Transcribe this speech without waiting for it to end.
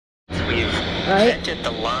we've vented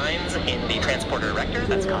the lines in the transporter erector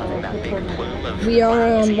that's causing that big plume of we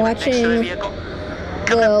are watching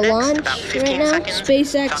the launch about 15 right now, seconds,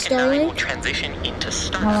 SpaceX Falcon 9 will Starlink. transition into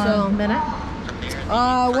Starlink. So, minute?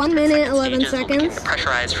 1 minute, 11 Will begin seconds. to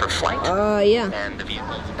pressurize for flight. Yeah. And the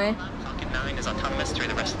vehicle, Falcon 9 is autonomous through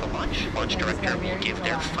the rest of the launch. Launch director will give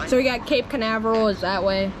their final. So we got Cape Canaveral is that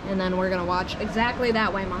way, and then we're gonna watch exactly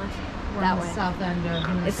that way, Moss. That way. South end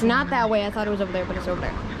of It's not that way. I thought it was over there, but it's over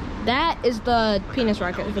there. That is the penis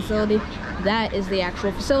rocket facility. That is the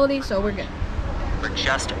actual facility, so we're good. We're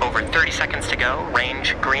just over 30 seconds to go.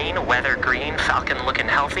 Range green, weather green, Falcon looking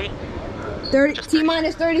healthy. 30, T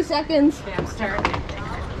minus 30 seconds. Yeah, start.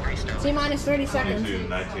 T minus 30 seconds. 22,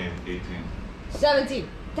 19, 18. 17.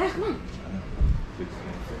 Dad, come on. 16.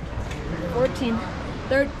 14,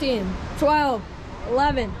 13, 12,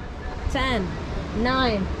 11, 10,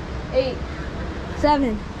 9, 8,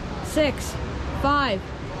 7, 6, 5,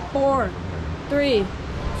 4, 3, 2,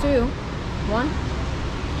 1.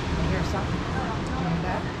 Hear something? Like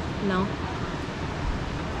that? No.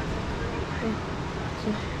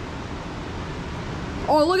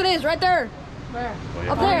 Oh, look at this right there. Where? Oh,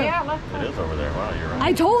 yeah. Up there. Oh, yeah, look. It is over there. Wow, you're right.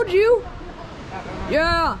 I told you.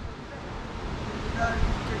 Yeah.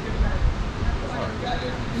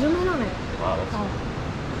 Zoom in on it. Wow, that's,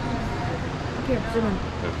 Up here, zoom in.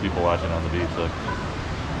 there's people watching on the beach. Look.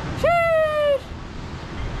 Sheesh.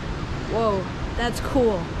 Whoa, that's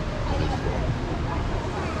cool. That is cool.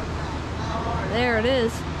 There it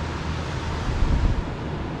is.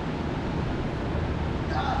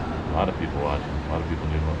 A lot of people watching. A lot of people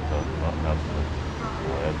doing what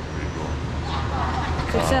that's pretty cool.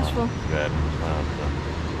 Successful. Good.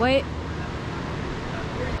 So. Wait.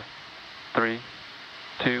 3,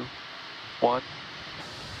 2, 1.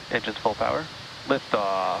 Engines full power. Lift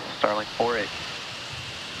off. Starlink 4-8.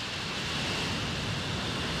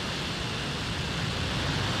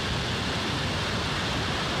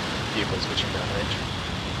 Vehicle switching downrange.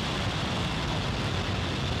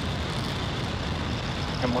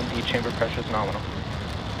 M1B chamber pressure is nominal.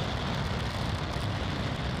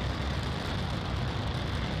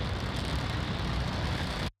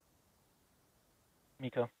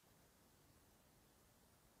 Miko.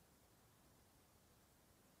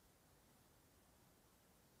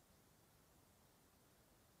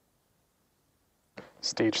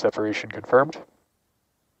 Stage separation confirmed.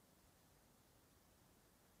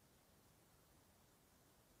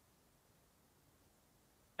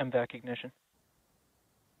 MVAC ignition.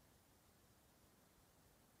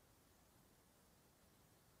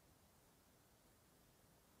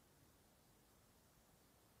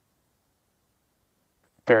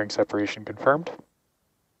 Bearing separation confirmed.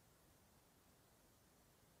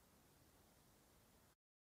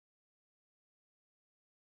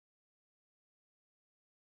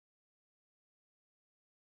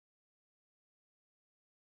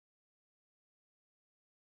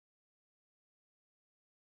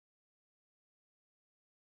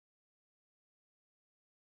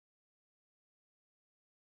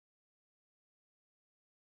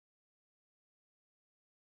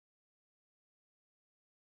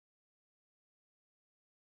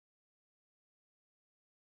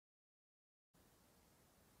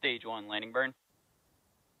 Stage 1 landing burn.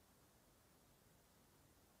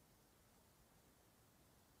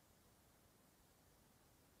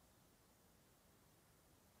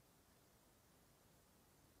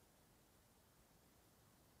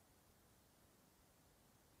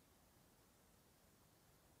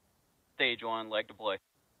 Stage 1 leg deploy.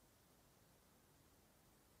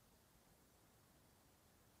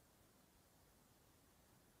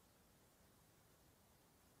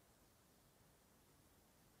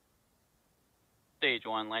 Stage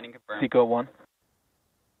 1 landing confirmed. Pico 1.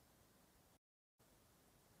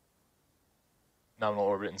 Nominal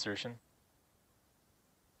orbit insertion.